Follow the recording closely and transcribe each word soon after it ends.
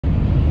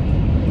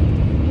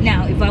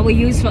I will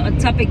use for a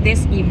topic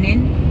this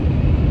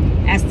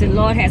evening, as the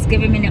Lord has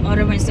given me the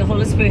utterance, the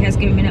Holy Spirit has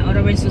given me the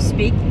utterance to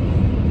speak,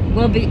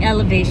 will be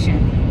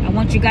elevation. I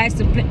want you guys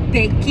to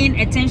pay keen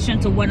attention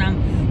to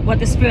what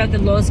the Spirit of the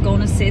Lord is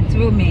going to say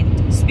through me,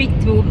 speak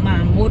through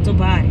my mortal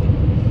body.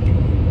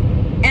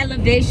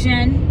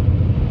 Elevation.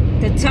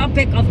 The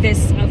topic of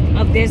this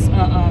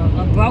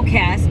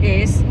broadcast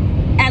is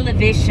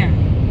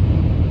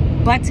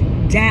elevation, but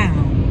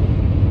down.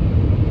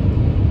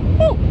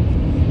 Woo.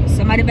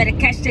 Somebody better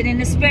catch that in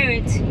the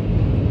spirit.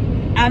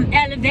 I'm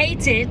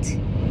elevated,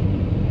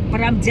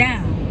 but I'm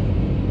down.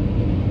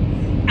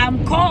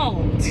 I'm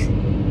called,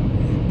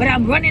 but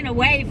I'm running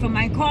away from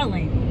my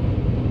calling.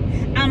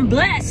 I'm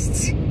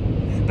blessed,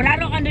 but I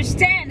don't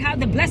understand how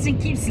the blessing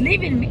keeps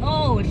leaving me.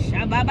 Oh,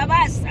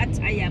 Shabababas,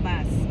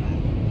 Atayabas.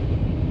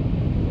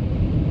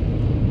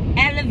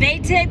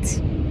 Elevated,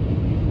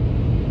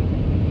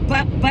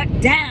 but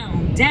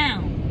down,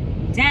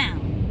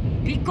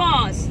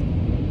 because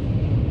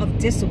of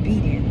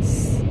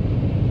disobedience.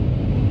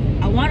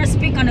 I want to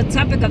speak on the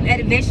topic of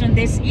elevation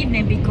this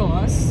evening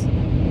because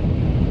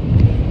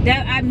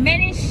there are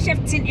many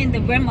shifting in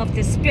the realm of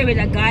the spirit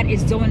that God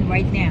is doing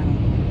right now.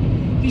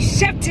 He's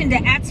shifting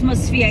the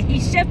atmosphere.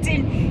 He's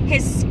shifting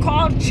his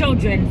called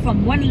children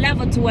from one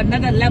level to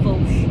another level.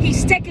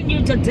 He's taking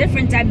you to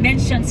different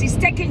dimensions. He's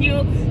taking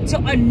you to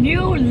a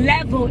new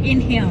level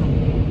in him.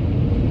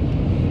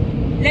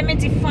 Let me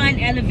define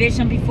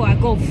elevation before I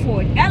go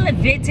forward.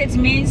 Elevated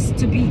means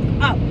to be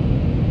up.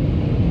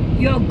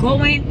 You're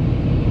going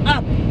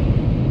up.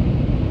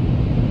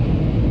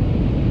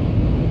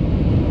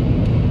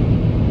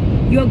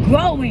 You're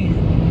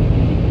growing.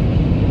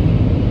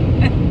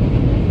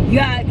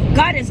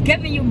 God is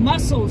giving you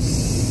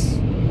muscles.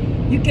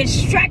 You can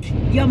stretch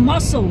your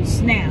muscles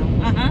now.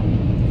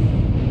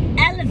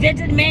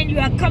 Elevated man, you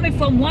are coming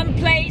from one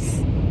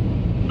place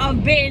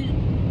of being,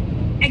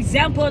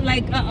 example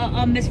like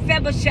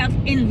Mephibosheth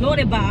in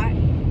Lodebar,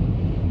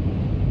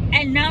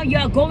 and now you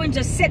are going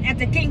to sit at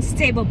the king's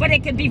table, but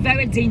it can be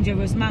very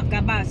dangerous. I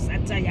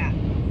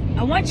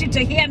want you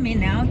to hear me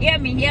now. Hear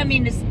me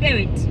in the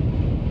spirit.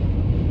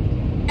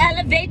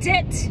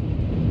 Elevated,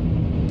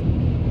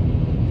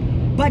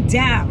 but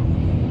down.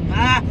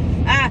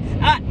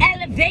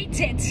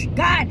 Elevated.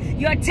 God,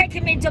 you are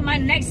taking me to my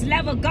next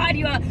level. God,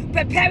 you are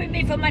preparing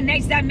me for my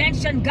next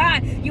dimension.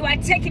 God, you are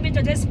taking me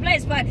to this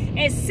place, but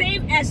it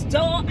seemed as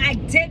though I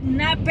did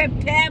not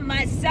prepare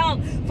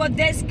myself for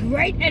this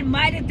great and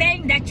mighty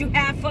thing that you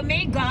have for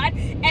me, God,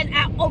 and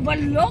I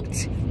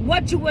overlooked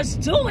what you was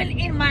doing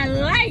in my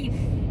life,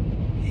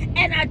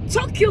 and I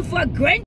took you for granted.